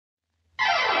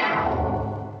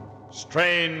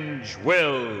Strange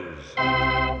Wills.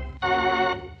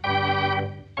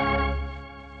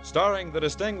 Starring the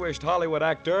distinguished Hollywood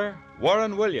actor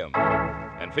Warren Williams,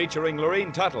 and featuring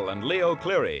Lorene Tuttle and Leo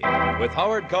Cleary, with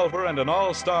Howard Culver and an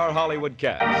all-star Hollywood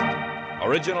cast.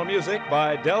 Original music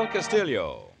by Del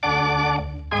Castillo.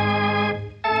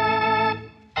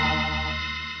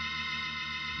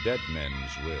 Dead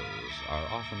men's wills are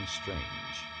often strange.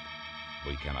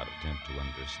 We cannot attempt to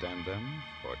understand them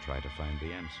or try to find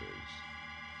the answers.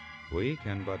 We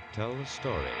can but tell the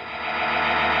story.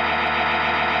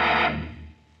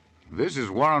 This is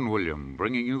Warren Williams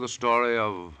bringing you the story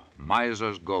of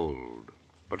Miser's Gold.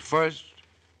 But first...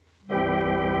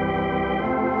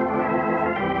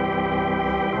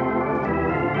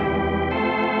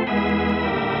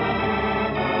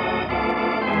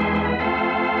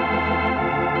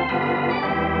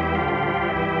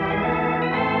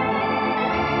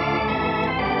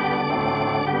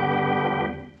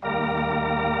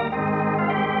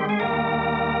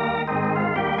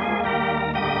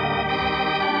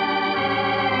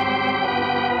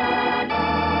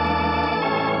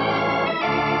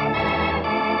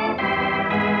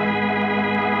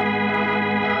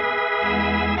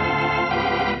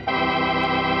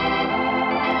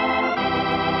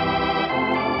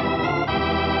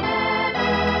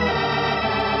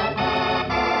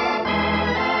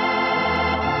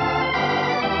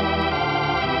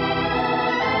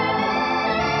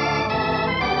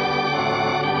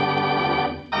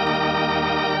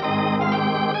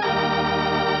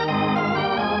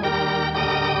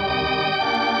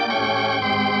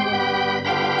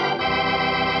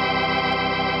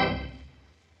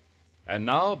 And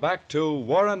now back to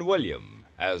Warren Williams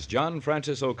as John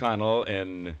Francis O'Connell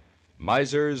in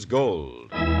Miser's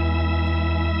Gold.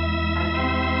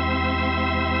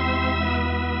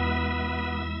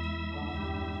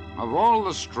 Of all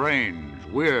the strange,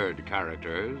 weird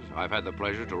characters I've had the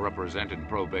pleasure to represent in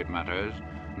probate matters,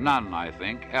 none, I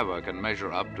think, ever can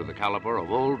measure up to the caliber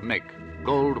of Old Nick,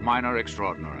 gold miner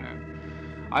extraordinary.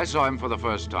 I saw him for the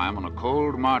first time on a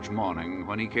cold March morning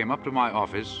when he came up to my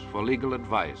office for legal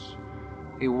advice.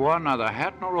 He wore neither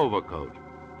hat nor overcoat,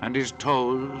 and his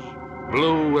toes,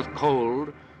 blue with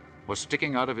cold, were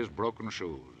sticking out of his broken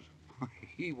shoes.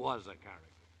 He was a character.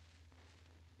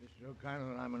 Mr.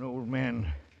 O'Connell, I'm an old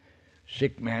man,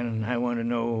 sick man, and I want to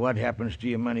know what happens to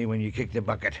your money when you kick the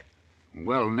bucket.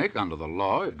 Well, Nick, under the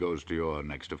law, it goes to your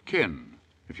next of kin.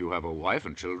 If you have a wife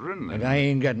and children, then... But I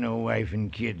ain't got no wife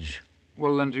and kids.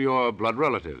 Well, then to your blood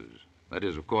relatives. That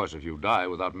is, of course, if you die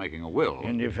without making a will.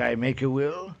 And if I make a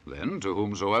will? Then to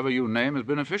whomsoever you name as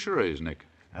beneficiaries, Nick.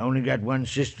 I only got one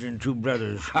sister and two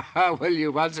brothers. Well,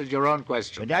 you've answered your own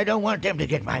question. But I don't want them to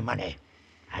get my money.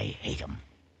 I hate them.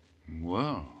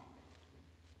 Well,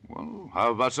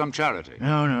 how about some charity?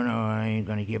 No, I ain't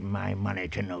gonna give my money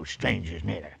to no strangers,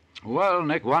 neither. Well,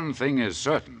 Nick, one thing is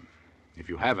certain. If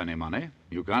you have any money,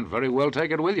 you can't very well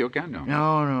take it with you, can you?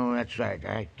 No, that's right.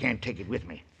 I can't take it with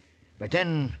me. But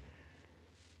then...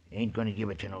 ain't gonna give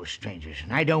it to no strangers.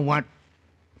 And I don't want...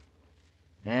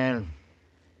 Well,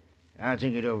 I'll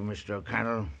think it over, Mr.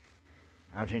 O'Connell.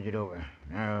 I'll think it over.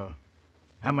 Now,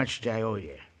 how much do I owe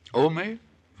you? Owe me?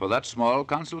 For that small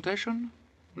consultation?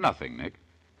 Nothing, Nick.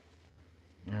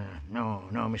 No,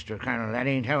 Mr. O'Connell. That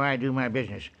ain't how I do my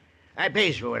business. I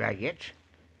pays for what I get.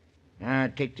 I'll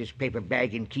take this paper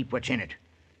bag and keep what's in it.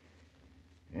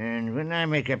 And when I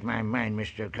make up my mind,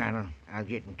 Mr. O'Connell, I'll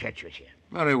get in touch with you.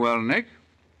 Very well, Nick.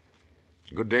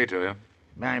 Good day to you.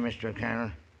 Bye, Mr.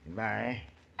 O'Connell. Bye.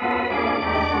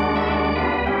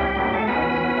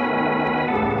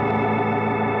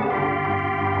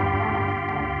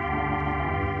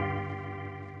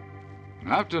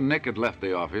 After Nick had left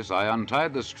the office, I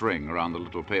untied the string around the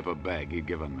little paper bag he'd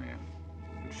given me.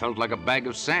 It felt like a bag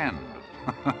of sand.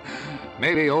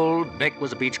 Maybe old Nick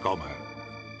was a beachcomber.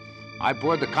 I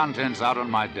poured the contents out on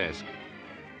my desk.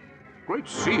 Great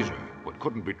Caesar, what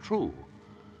couldn't be true?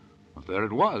 But there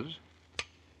it was.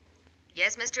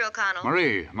 Yes, Mr. O'Connell?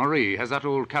 Marie, has that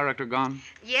old character gone?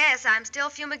 Yes, I'm still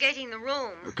fumigating the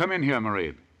room. Come in here,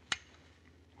 Marie.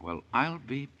 Well, I'll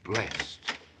be blessed.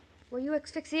 Were you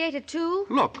asphyxiated, too?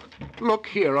 Look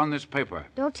here on this paper.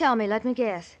 Don't tell me. Let me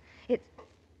guess.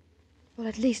 Well,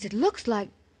 at least it looks like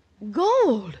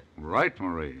gold. Right,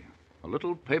 Marie. A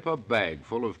little paper bag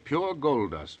full of pure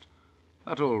gold dust.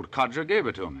 That old codger gave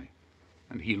it to me.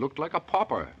 And he looked like a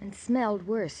pauper. And smelled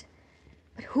worse.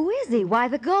 But who is he? Why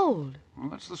the gold? Well,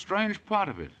 that's the strange part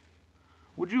of it.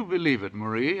 Would you believe it,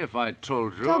 Marie, if I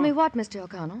told you... Told me what, Mr.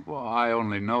 O'Connell? Well, I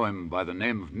only know him by the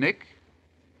name of Nick.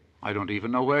 I don't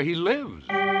even know where he lives.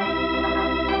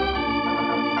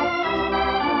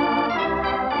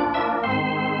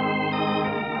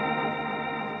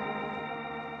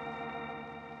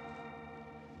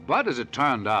 But as it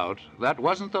turned out, that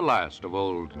wasn't the last of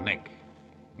old Nick.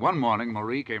 One morning,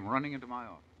 Marie came running into my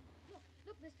office.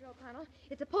 Look, Mr. O'Connell,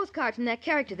 it's a postcard from that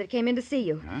character that came in to see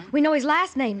you. Huh? We know his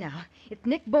last name now. It's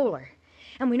Nick Bowler.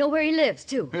 And we know where he lives,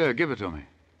 too. Here, give it to me.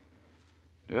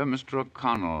 Dear Mr.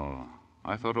 O'Connell,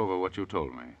 I thought over what you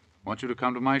told me. I want you to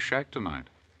come to my shack tonight.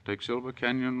 Take Silver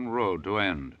Canyon Road to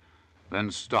end.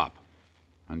 Then stop.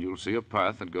 And you'll see a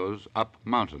path that goes up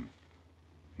mountain.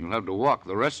 You'll have to walk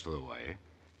the rest of the way.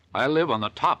 I live on the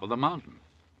top of the mountain.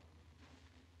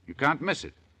 You can't miss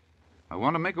it. I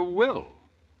want to make a will.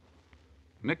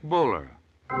 Nick Bowler.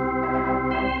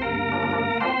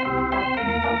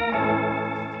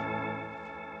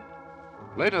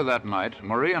 Later that night,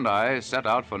 Marie and I set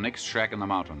out for Nick's shack in the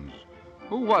mountains.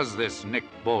 Who was this Nick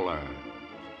Bowler?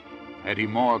 Had he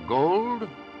more gold?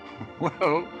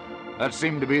 Well, that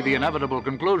seemed to be the inevitable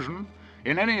conclusion.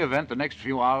 In any event, the next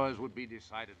few hours would be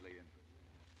decidedly interesting.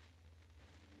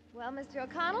 Well, Mr.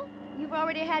 O'Connell, you've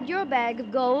already had your bag of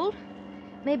gold.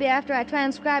 Maybe after I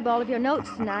transcribe all of your notes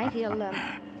tonight, he'll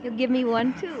give me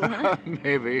one, too, huh?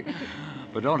 Maybe.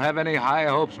 But don't have any high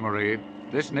hopes, Marie.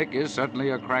 This Nick is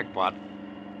certainly a crackpot.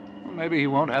 Well, maybe he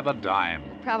won't have a dime.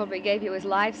 Probably gave you his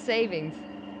life savings.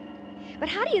 But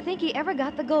how do you think he ever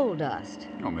got the gold dust?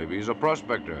 Oh, maybe he's a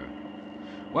prospector.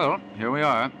 Well, here we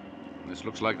are. This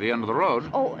looks like the end of the road.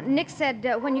 Oh, Nick said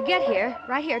when you get here,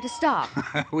 right here, to stop.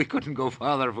 We couldn't go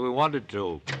farther if we wanted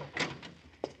to.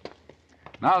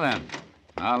 Now then,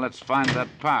 let's find that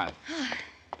path.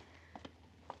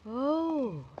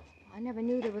 Oh, I never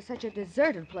knew there was such a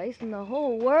deserted place in the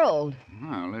whole world.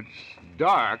 Well, it's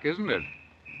dark, isn't it?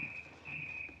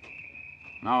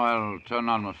 Now I'll turn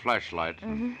on my flashlight.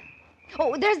 Mm-hmm.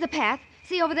 Oh, there's the path.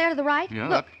 See over there to the right? Yeah,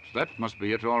 Look. that must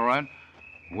be it, all right.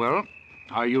 Well,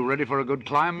 are you ready for a good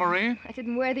climb, Marie? I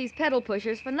didn't wear these pedal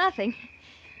pushers for nothing.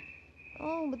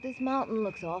 Oh, but this mountain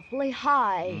looks awfully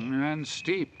high. And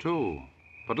steep, too.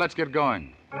 But let's get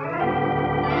going.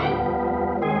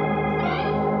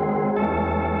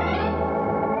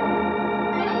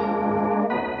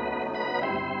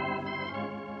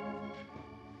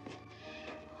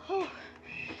 Oh,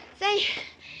 say,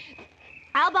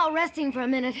 how about resting for a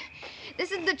minute?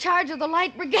 This is the charge of the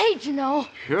Light Brigade, you know.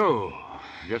 Phew.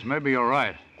 Guess maybe you're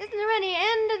right. Isn't there any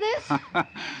end to this?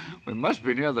 We must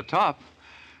be near the top.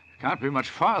 Can't be much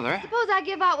farther. Suppose I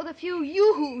give out with a few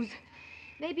yoo-hoos.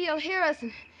 Maybe he'll hear us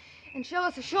and show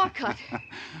us a shortcut.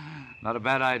 Not a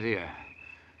bad idea.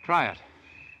 Try it.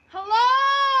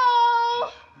 Hello?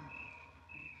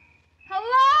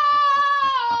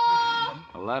 Hello?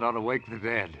 Well, that ought to wake the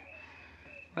dead.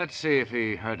 Let's see if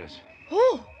he heard us.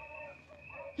 Oh,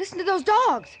 listen to those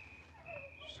dogs.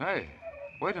 Say,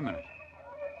 wait a minute.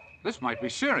 This might be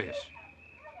serious.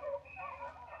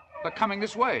 They're coming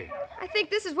this way. I think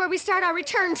this is where we start our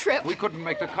return trip. We couldn't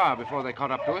make the car before they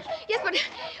caught up to us. Yes, but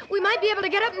we might be able to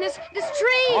get up in this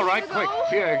tree. All right, you quick. know.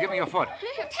 Here, give me your foot.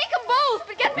 Take them both,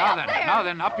 but get me Now up then, there. now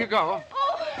then, up you go.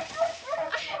 Oh,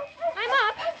 I'm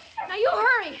up. Now you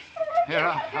hurry. Here,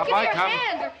 up Give me I your come.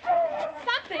 hand or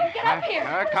something. Get up here.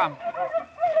 Here I come.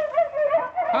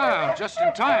 Oh, just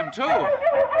in time, too.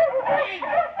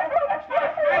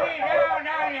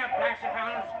 Down, you blasted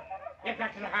hounds. Get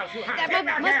back to the house, you hounds.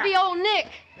 That must be old Nick.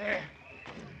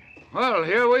 Well,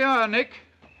 here we are, Nick.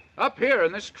 Up here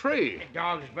in this tree. The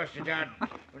dogs busted out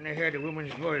when they heard the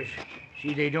woman's voice.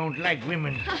 See, they don't like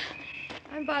women.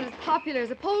 I'm about as popular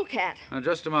as a polecat. Now,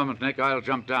 just a moment, Nick. I'll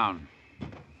jump down.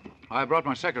 I brought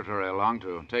my secretary along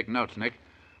to take notes, Nick.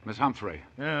 Miss Humphrey.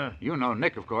 You know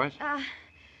Nick, of course.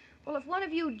 Well, if one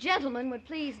of you gentlemen would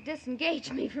please disengage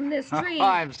me from this tree.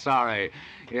 I'm sorry.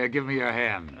 Here, give me your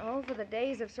hand. Oh, for the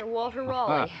days of Sir Walter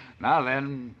Raleigh. Now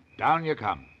then, down you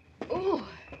come. Ooh.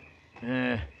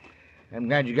 I'm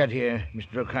glad you got here,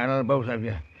 Mr. O'Connell, both of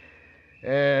you.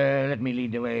 Let me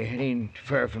lead the way. It ain't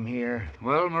far from here.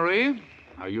 Well, Marie,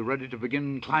 are you ready to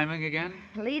begin climbing again?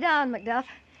 Lead on, Macduff.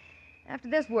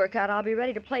 After this workout, I'll be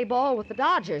ready to play ball with the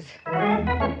Dodgers.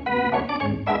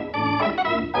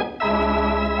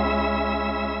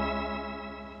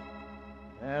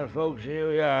 Well, folks, here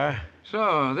we are.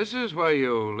 So, this is where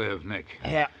you live, Nick.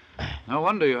 Yeah. No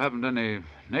wonder you haven't any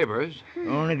neighbors.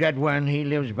 Only got one. He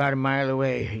lives about a mile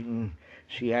away. You can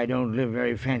see I don't live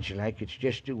very fancy-like. It's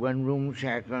just a one-room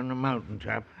shack on the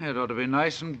mountaintop. It ought to be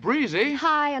nice and breezy.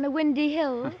 High on a windy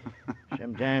hill.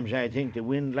 Sometimes I think the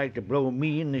wind like to blow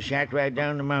me and the shack right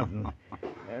down the mountain.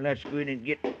 Let's go in and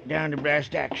get down to brass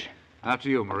tacks. After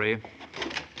you, Marie.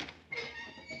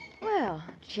 Well,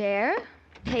 chair,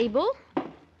 table,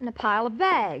 and a pile of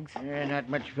bags. Not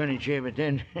much furniture, but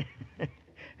then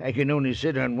I can only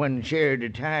sit on one chair at a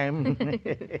time.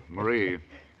 Marie,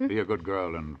 Be a good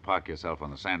girl and park yourself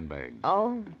on the sandbags.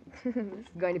 Oh, this is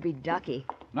going to be ducky.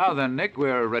 Now then, Nick,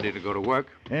 we're ready to go to work.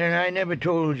 And I never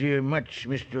told you much,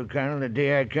 Mr. O'Connell, the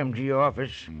day I come to your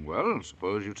office. Well,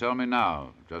 suppose you tell me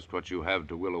now just what you have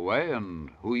to will away and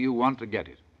who you want to get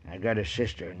it. I got a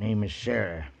sister. Her name is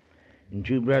Sarah. And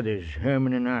 2 brothers,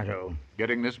 Herman and Otto.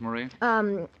 Getting this, Marie?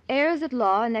 Heirs at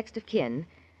law and next of kin.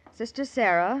 Sister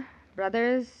Sarah,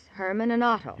 brothers Herman and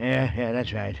Otto. Yeah,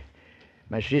 that's right.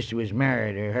 My sister was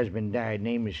married. Her husband died.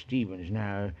 Name is Stevens.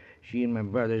 Now, she and my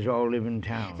brothers all live in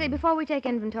town. Say, before we take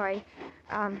inventory,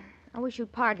 I wish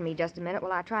you'd pardon me just a minute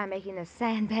while I try making this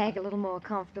sandbag a little more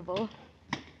comfortable.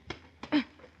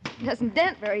 Doesn't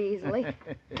dent very easily.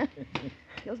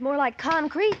 Feels more like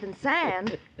concrete than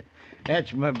sand.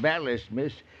 That's my ballast,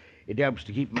 miss. It helps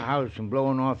to keep my house from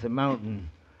blowing off the mountain.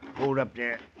 Hold up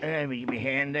there. Let me give me a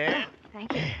hand there.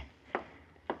 Thank you.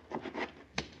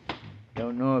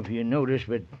 Don't know if you noticed,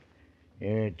 but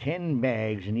there are 10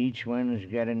 bags, and each one's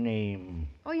got a name.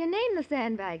 Oh, you named the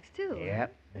sandbags, too.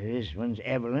 Yep. This one's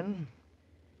Evelyn,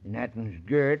 and that one's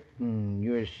Gert, and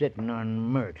you're sitting on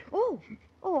Mert. Oh,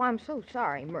 I'm so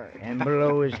sorry, Mert. And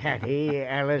below is Hattie,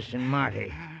 Alice, and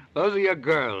Marty. Those are your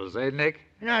girls, eh, Nick?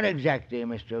 Not exactly,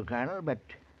 Mr. O'Connell, but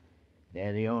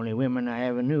they're the only women I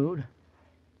ever knew.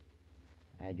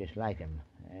 I just like 'em.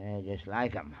 I just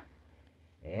like 'em.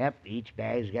 Yep, each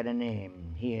bag's got a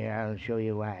name. Here, I'll show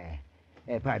you why.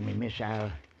 Pardon me, miss,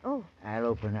 I'll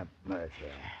open up Mert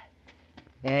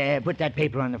here. Put that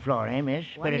paper on the floor, eh, miss?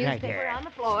 One Put it right newspaper there. on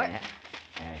the floor.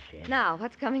 That's it. Now,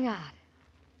 what's coming out?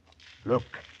 Look.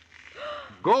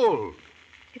 Gold!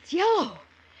 It's yellow.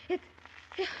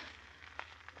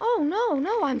 Oh,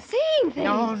 no, I'm seeing things.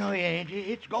 No, you ain't.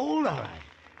 It's gold, all right.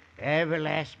 Every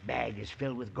last bag is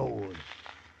filled with gold.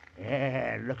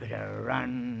 Yeah, look at her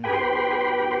run.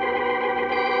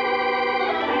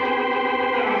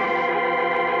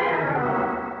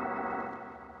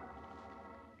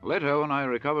 Later, when I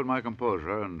recovered my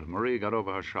composure and Marie got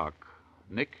over her shock,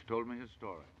 Nick told me his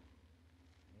story.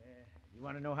 You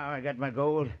want to know how I got my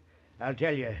gold? I'll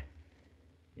tell you.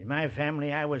 In my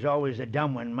family, I was always the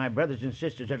dumb one. My brothers and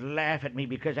sisters would laugh at me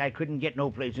because I couldn't get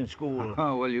no place in school.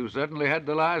 Oh, well, you certainly had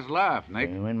the last laugh, Nick.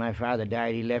 And when my father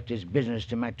died, he left his business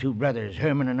to my 2 brothers,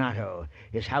 Herman and Otto,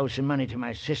 his house and money to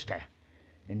my sister.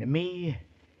 And to me,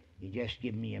 he just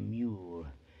gave me a mule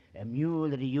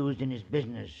that he used in his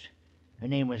business. Her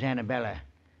name was Annabella.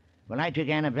 Well, I took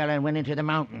Annabella and went into the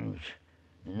mountains.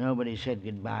 And nobody said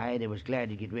goodbye. They was glad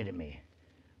to get rid of me.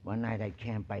 One night I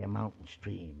camped by a mountain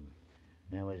stream.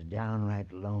 I was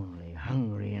downright lonely,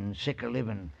 hungry, and sick of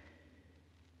living.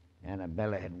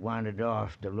 Annabella had wandered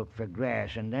off to look for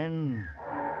grass, and then...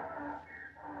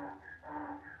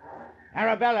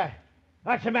 Arabella,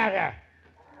 what's the matter?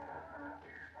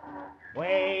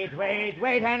 Wait,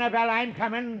 Annabella, I'm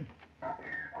coming.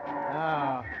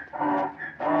 Oh,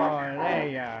 there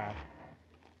you are.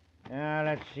 Now,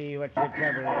 let's see what your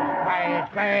trouble is.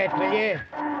 Quiet, will you?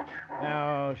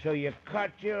 Oh, so you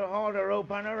caught your halter rope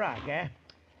on a rock, eh?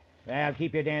 Well,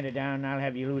 keep your dander down, and I'll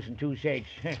have you loose in 2 shakes.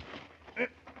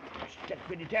 Stuck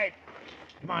pretty tight.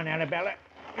 Come on, Annabella.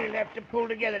 We'll have to pull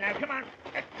together now. Come on.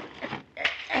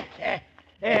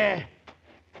 I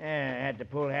had to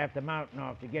pull half the mountain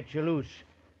off to get you loose.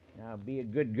 Now, be a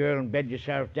good girl and bed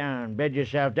yourself down.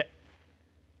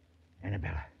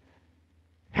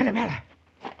 Annabella.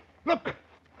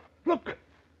 Look.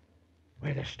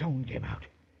 Where the stone came out.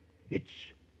 It's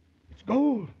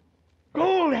gold.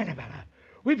 Gold, Annabella.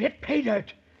 We've hit pay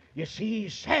dirt. You see,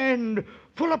 sand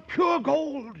full of pure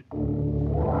gold.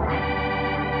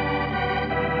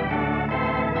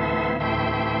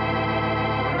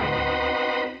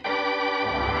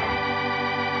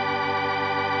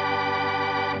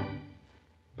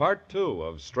 Part 2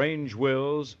 of Strange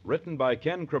Wills, written by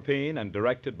Ken Crepine and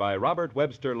directed by Robert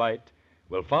Webster Light,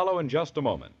 will follow in just a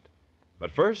moment.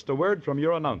 But first, a word from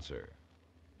your announcer.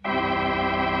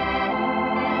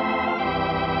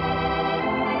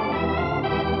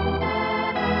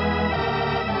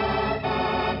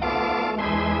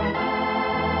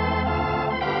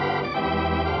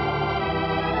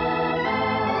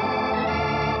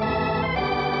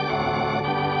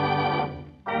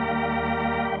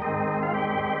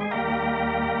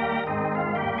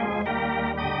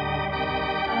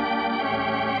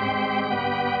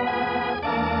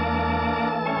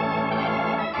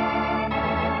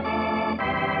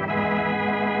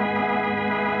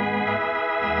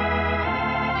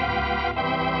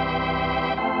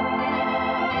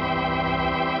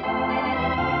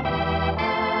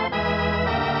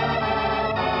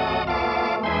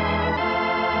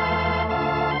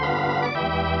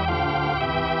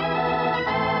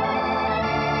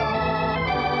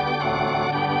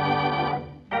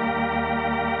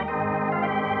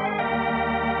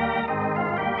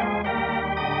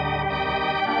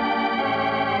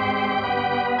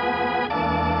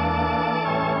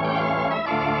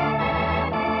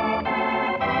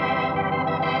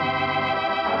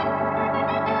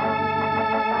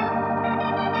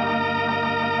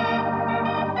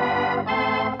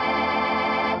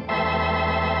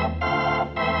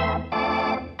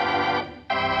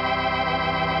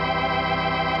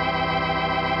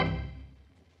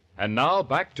 And now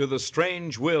back to the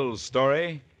Strange Wills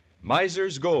story,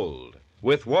 Miser's Gold,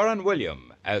 with Warren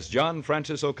William as John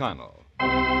Francis O'Connell.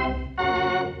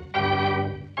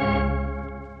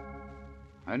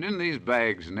 And in these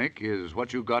bags, Nick, is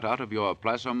what you got out of your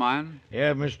placer mine?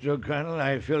 Yeah, Mr. O'Connell,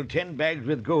 I filled 10 bags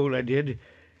with gold, I did,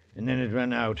 and then it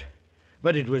run out.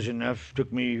 But it was enough.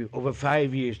 Took me over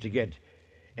 5 years to get.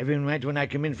 Every night when I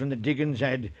come in from the diggings,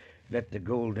 I'd let the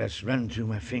gold dust run through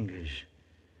my fingers.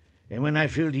 And when I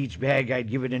filled each bag, I'd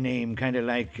give it a name, kind of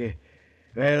like a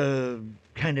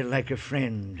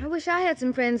friend. I wish I had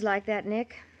some friends like that,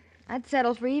 Nick. I'd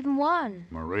settle for even one.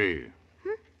 Marie.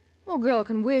 Well, a girl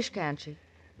can wish, can't she?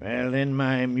 Well, then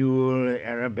my mule,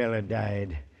 Arabella,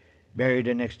 died. Buried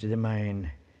her next to the mine.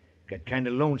 Got kind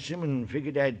of lonesome and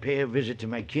figured I'd pay a visit to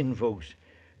my kinfolks.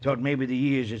 Thought maybe the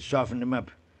years had softened them up.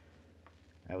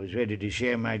 I was ready to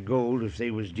share my gold if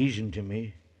they was decent to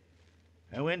me.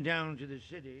 I went down to the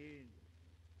city.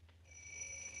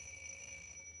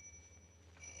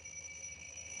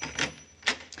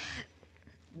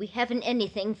 We haven't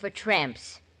anything for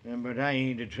tramps. But I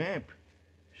ain't a tramp.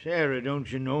 Sarah, don't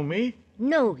you know me?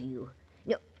 Know you?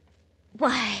 No.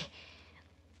 Why,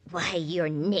 you're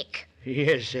Nick.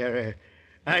 Yes, Sarah.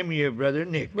 I'm your brother,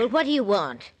 Nick. Well, what do you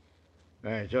want?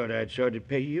 I thought I'd sort of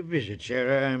pay you a visit,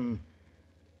 Sarah. I'm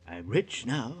rich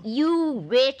now. You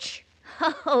rich?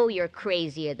 Oh, you're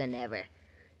crazier than ever.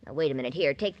 Now, wait a minute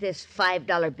here. Take this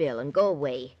 $5 bill and go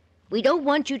away. We don't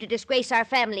want you to disgrace our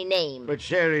family name. But,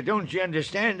 Sarah, don't you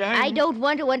understand? I don't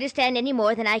want to understand any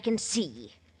more than I can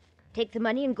see. Take the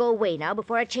money and go away now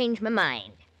before I change my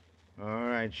mind. All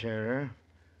right, Sarah.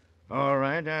 All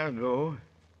right, I'll go.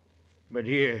 But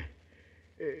here,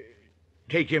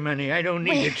 take your money. I don't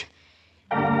need it.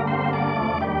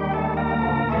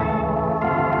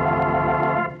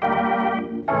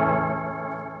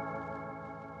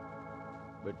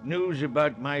 But news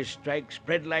about my strike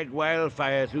spread like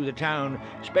wildfire through the town,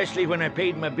 especially when I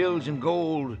paid my bills in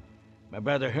gold. My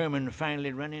brother Herman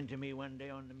finally run into me one day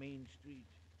on the main street.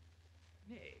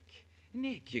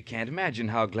 Nick, you can't imagine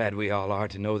how glad we all are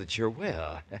to know that you're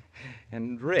well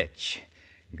and rich.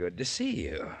 Good to see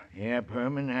you. Yep,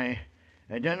 Herman, I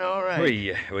done all right.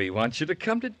 We want you to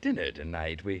come to dinner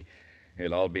tonight.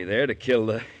 We'll all be there to kill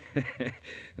the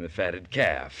the fatted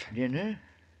calf. Dinner?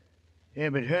 Yeah,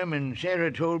 but Herman,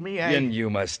 Sarah told me Then you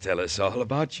must tell us all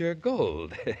about your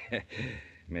gold.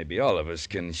 Maybe all of us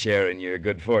can share in your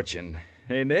good fortune.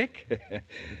 Hey, Nick?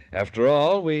 After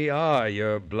all, we are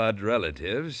your blood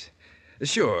relatives.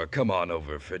 Sure, come on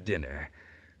over for dinner.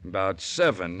 About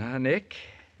 7, huh, Nick?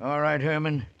 All right,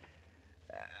 Herman.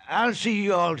 I'll see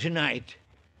you all tonight.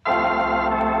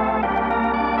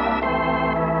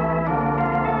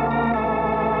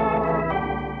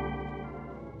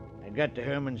 I got to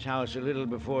Herman's house a little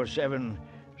before 7. It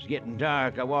was getting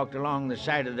dark. I walked along the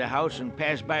side of the house and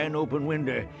passed by an open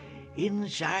window.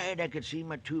 Inside, I could see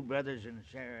my 2 brothers and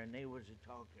Sarah, and they was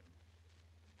a-talking.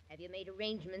 Have you made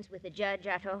arrangements with the judge,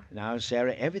 Otto? Now,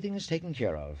 Sarah, everything is taken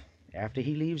care of. After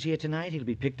he leaves here tonight, he'll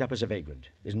be picked up as a vagrant.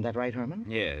 Isn't that right, Herman?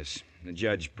 Yes. The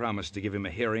judge promised to give him a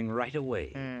hearing right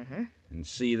away. Mm-hmm. And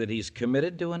see that he's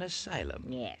committed to an asylum.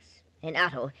 Yes. And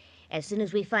Otto, as soon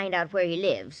as we find out where he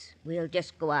lives, we'll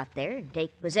just go out there and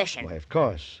take possession. Why, of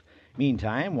course.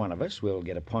 Meantime, one of us will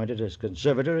get appointed as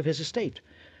conservator of his estate.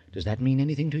 Does that mean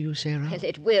anything to you, Sarah? Well,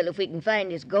 it will if we can find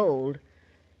his gold.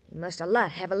 He must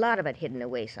have a lot of it hidden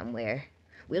away somewhere.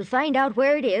 We'll find out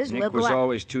where it is, and Nick we'll was go out.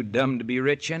 always too dumb to be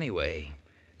rich anyway.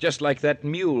 Just like that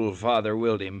mule father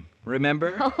willed him.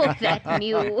 Remember? Oh, that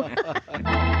mule.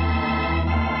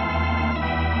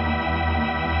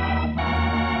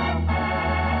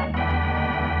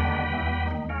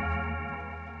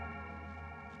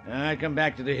 I come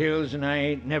back to the hills, and I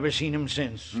ain't never seen him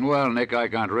since. Well, Nick, I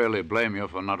can't really blame you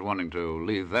for not wanting to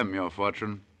leave them your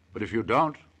fortune. But if you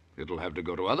don't, it'll have to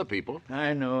go to other people.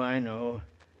 I know.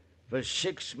 For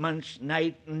 6 months,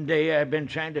 night and day, I've been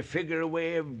trying to figure a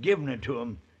way of giving it to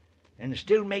 'em, and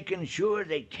still making sure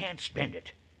they can't spend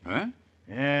it. Huh?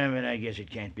 But I guess it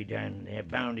can't be done. They're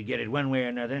bound to get it one way or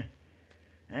another.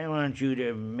 I want you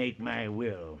to make my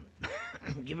will,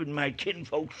 giving my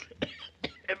kinfolks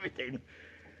everything.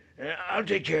 I'll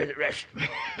take care of the rest.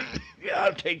 Yeah,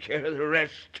 I'll take care of the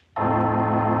rest.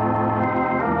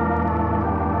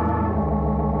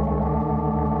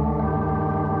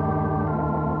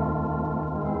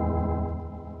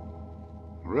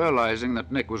 Realizing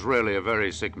that Nick was really a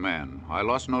very sick man, I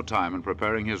lost no time in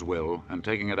preparing his will and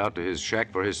taking it out to his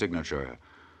shack for his signature.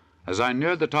 As I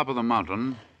neared the top of the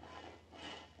mountain...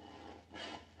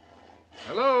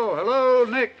 Hello,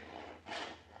 Nick.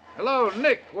 Hello,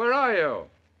 Nick, where are you?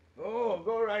 Oh,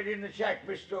 go right in the shack,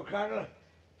 Mr. O'Connell.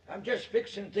 I'm just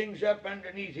fixing things up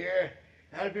underneath here.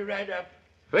 I'll be right up.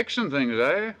 Fixing things,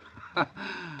 eh?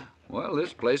 Well,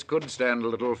 this place could stand a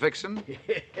little fixing.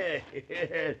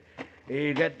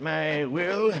 You got my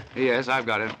will? Yes, I've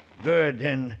got it. Good,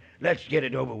 then let's get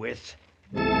it over with.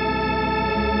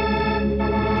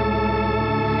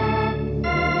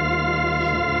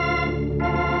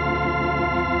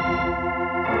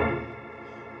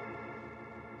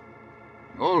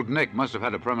 Old Nick must have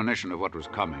had a premonition of what was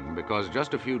coming, because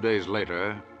just a few days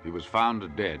later, he was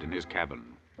found dead in his cabin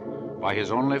by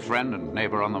his only friend and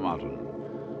neighbor on the mountain.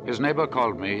 His neighbor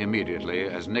called me immediately,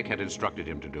 as Nick had instructed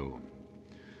him to do.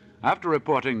 After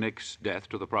reporting Nick's death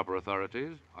to the proper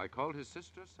authorities, I called his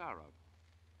sister, Sarah.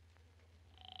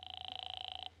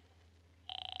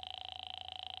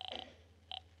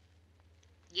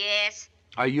 Yes?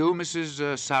 Are you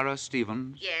Mrs. Sarah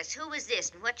Stevens? Yes, who is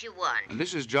this and what you want?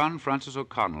 This is John Francis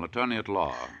O'Connell, attorney at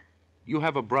law. You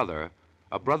have a brother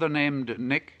named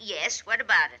Nick? Yes, what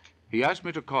about it? He asked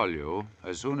me to call you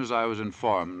as soon as I was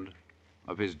informed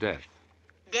of his death.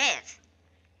 Death?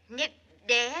 Nick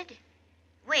dead?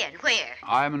 When? Where?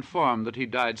 I am informed that he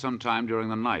died sometime during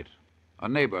the night. A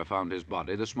neighbor found his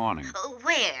body this morning.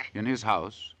 Where? In his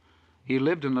house. He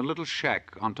lived in a little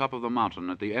shack on top of the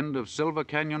mountain at the end of Silver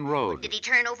Canyon Road. Did he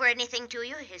turn over anything to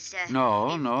you?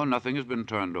 No, nothing has been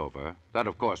turned over. That,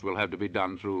 of course, will have to be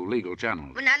done through legal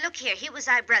channels. Well, now, look here. He was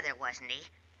our brother, wasn't he?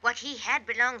 What he had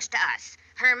belongs to us.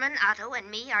 Herman, Otto, and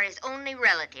me are his only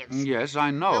relatives. Yes, I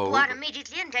know. We'll go out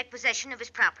immediately and take possession of his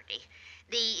property.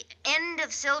 The end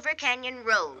of Silver Canyon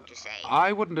Road, you say?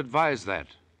 I wouldn't advise that,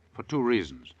 for two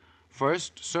reasons.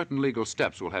 First, certain legal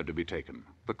steps will have to be taken.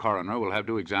 The coroner will have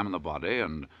to examine the body,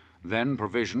 and then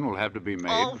provision will have to be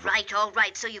made. All right.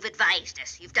 So you've advised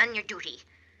us. You've done your duty.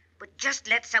 But just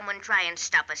let someone try and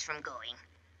stop us from going.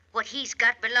 What he's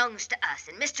got belongs to us,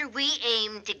 and Mister, we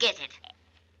aim to get it.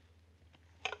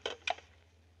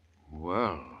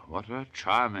 Well, what a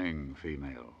charming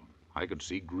female. I could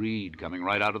see greed coming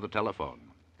right out of the telephone.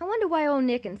 I wonder why old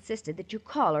Nick insisted that you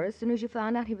call her as soon as you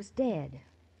found out he was dead.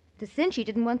 To cinch he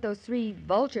didn't want those 3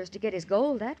 vultures to get his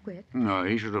gold that quick. No,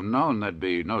 he should have known there'd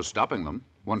be no stopping them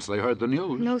once they heard the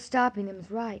news. No stopping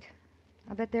them's right.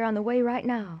 I bet they're on the way right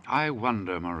now. I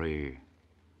wonder, Marie.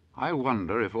 I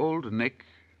wonder if old Nick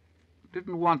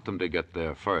didn't want them to get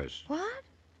there first. What?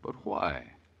 But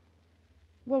why?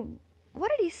 Well,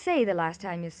 what did he say the last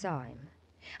time you saw him?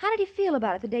 How did he feel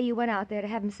about it the day you went out there to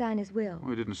have him sign his will?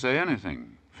 He didn't say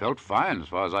anything. Felt fine as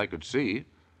far as I could see.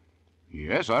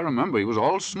 Yes, I remember. He was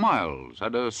all smiles.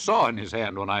 Had a saw in his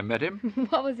hand when I met him.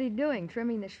 What was he doing,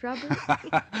 trimming the shrubbery?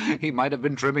 He might have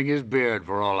been trimming his beard,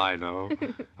 for all I know.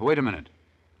 Wait a minute.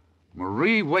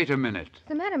 Marie, wait a minute. What's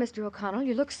the matter, Mr. O'Connell?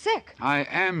 You look sick. I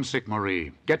am sick,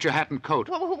 Marie. Get your hat and coat.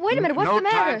 Well, wait a minute. What's the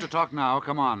matter? No time to talk now.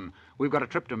 Come on. We've got a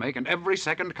trip to make, and every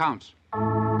second counts.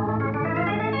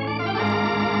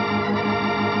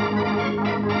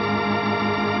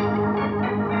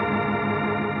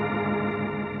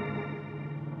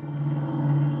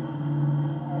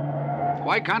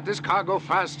 Why can't this car go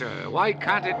faster? Why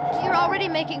can't it... You're already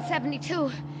making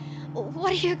 72.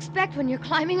 What do you expect when you're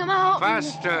climbing a mountain?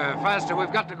 Faster, faster.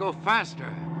 We've got to go faster.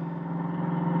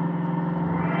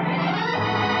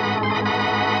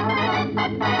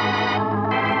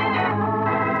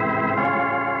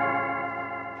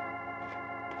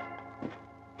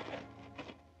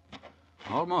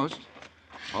 Almost.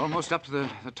 Almost up to the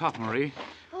top, Marie.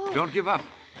 Oh. Don't give up.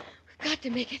 We've got to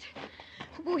make it.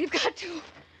 We've got to.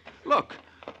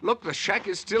 Look, the shack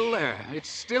is still there. It's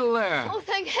still there. Oh,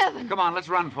 thank heaven. Come on, let's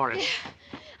run for it. Yeah,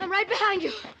 I'm right behind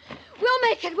you. We'll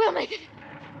make it.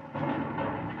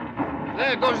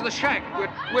 There goes the shack.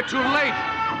 We're too late.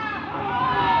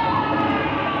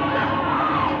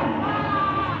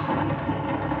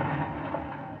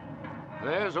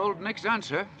 There's old Nick's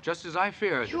answer, just as I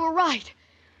feared. You were right.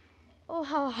 Oh,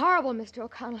 how horrible, Mr.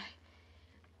 O'Connell.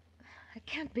 I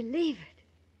can't believe it.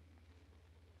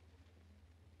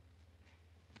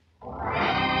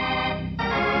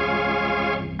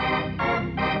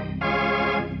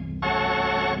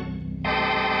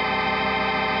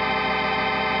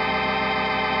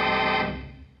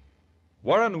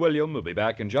 Warren William will be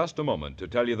back in just a moment to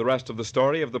tell you the rest of the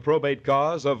story of the probate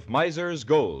cause of Miser's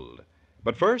Gold.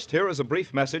 But first, here is a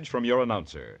brief message from your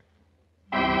announcer.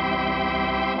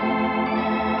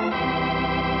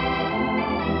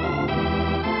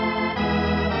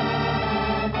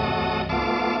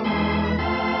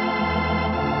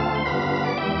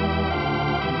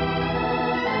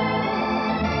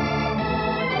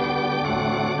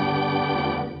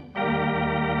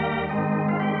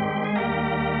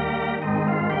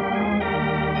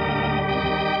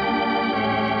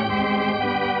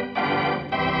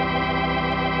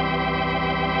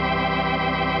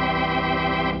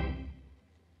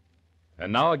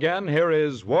 And now again, here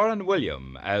is Warren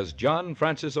William as John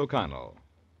Francis O'Connell.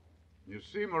 You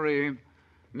see, Marie,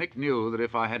 Nick knew that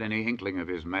if I had any inkling of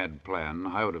his mad plan,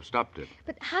 I would have stopped it.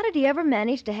 But how did he ever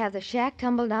manage to have the shack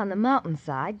tumble down the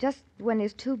mountainside just when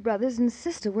his two brothers and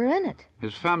sister were in it?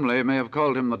 His family may have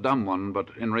called him the dumb one, but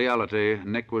in reality,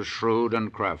 Nick was shrewd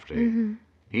and crafty. Mm-hmm.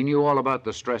 He knew all about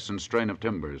the stress and strain of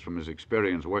timbers from his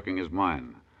experience working his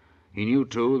mine. He knew,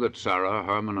 too, that Sarah,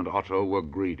 Herman, and Otto were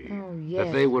greedy. Oh, yes.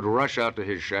 That they would rush out to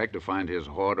his shack to find his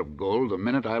hoard of gold the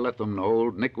minute I let them know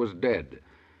old Nick was dead.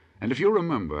 And if you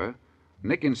remember,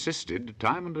 Nick insisted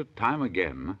time and time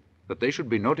again that they should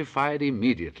be notified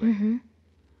immediately. Mm-hmm.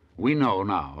 We know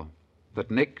now that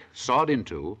Nick sawed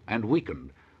into and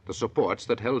weakened the supports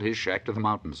that held his shack to the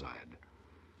mountainside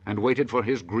and waited for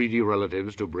his greedy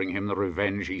relatives to bring him the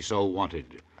revenge he so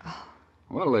wanted. Oh.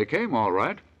 Well, they came all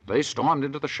right. They stormed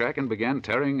into the shack and began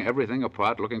tearing everything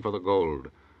apart looking for the gold.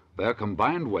 Their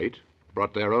combined weight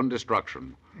brought their own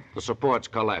destruction. The supports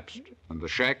collapsed, and the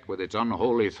shack with its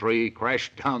unholy three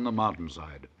crashed down the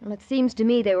mountainside. Well, it seems to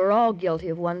me they were all guilty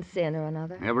of one sin or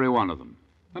another. Every one of them.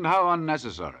 And how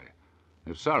unnecessary.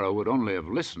 If Sarah would only have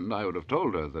listened, I would have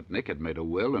told her that Nick had made a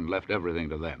will and left everything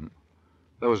to them.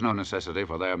 There was no necessity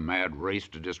for their mad race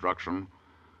to destruction.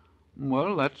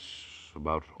 Well, that's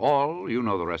about all. You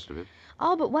know the rest of it.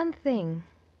 All but one thing.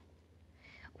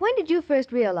 When did you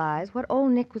first realize what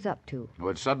old Nick was up to?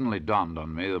 It suddenly dawned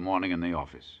on me the morning in the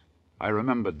office. I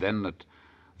remembered then that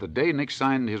the day Nick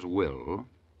signed his will,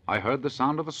 I heard the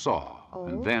sound of a saw. Oh?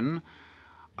 And then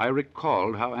I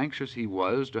recalled how anxious he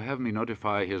was to have me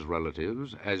notify his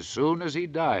relatives as soon as he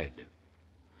died.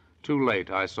 Too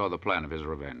late, I saw the plan of his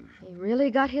revenge. He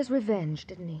really got his revenge,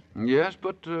 didn't he? Yes,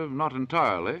 but not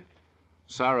entirely.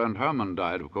 Sarah and Herman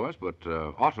died, of course, but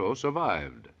Otto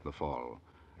survived the fall.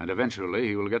 And eventually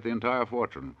he will get the entire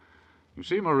fortune. You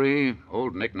see, Marie,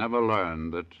 old Nick never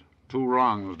learned that two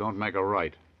wrongs don't make a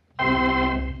right.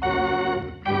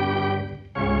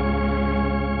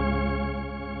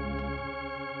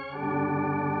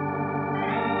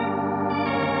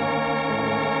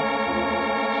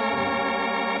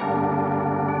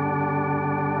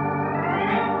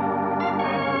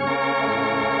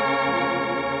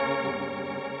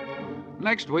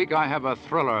 Next week, I have a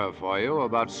thriller for you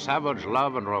about savage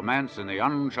love and romance in the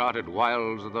uncharted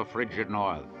wilds of the frigid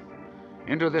North.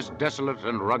 Into this desolate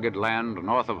and rugged land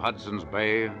north of Hudson's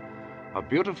Bay, a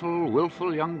beautiful,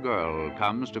 willful young girl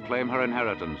comes to claim her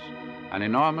inheritance, an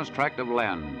enormous tract of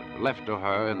land left to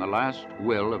her in the last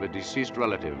will of a deceased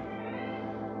relative.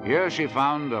 Here she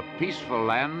found a peaceful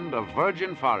land of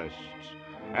virgin forests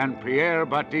and Pierre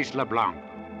Baptiste Leblanc,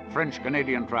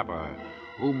 French-Canadian trapper,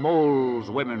 who molds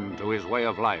women to his way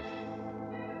of life,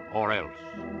 or else.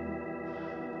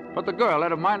 But the girl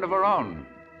had a mind of her own.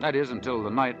 That is, until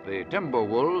the night the timber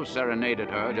wolves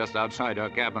serenaded her just outside her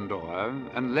cabin door.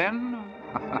 And then...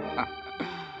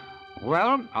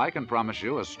 well, I can promise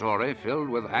you a story filled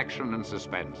with action and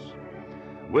suspense.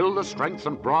 Will the strength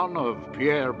and brawn of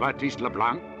Pierre Baptiste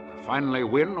Leblanc finally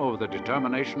win over the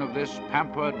determination of this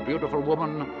pampered, beautiful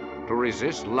woman to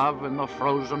resist love in the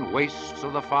frozen wastes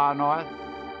of the far north?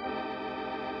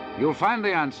 You'll find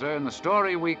the answer in the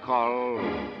story we call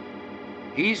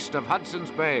East of Hudson's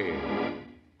Bay.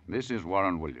 This is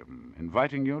Warren William,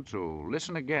 inviting you to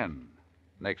listen again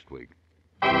next week.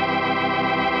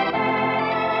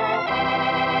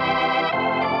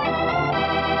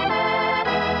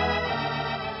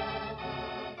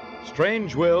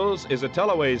 Strange Wills is a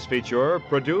Teleways feature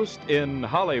produced in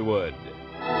Hollywood.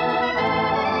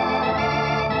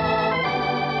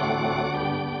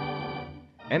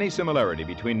 Any similarity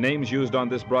between names used on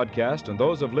this broadcast and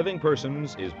those of living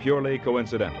persons is purely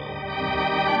coincidental.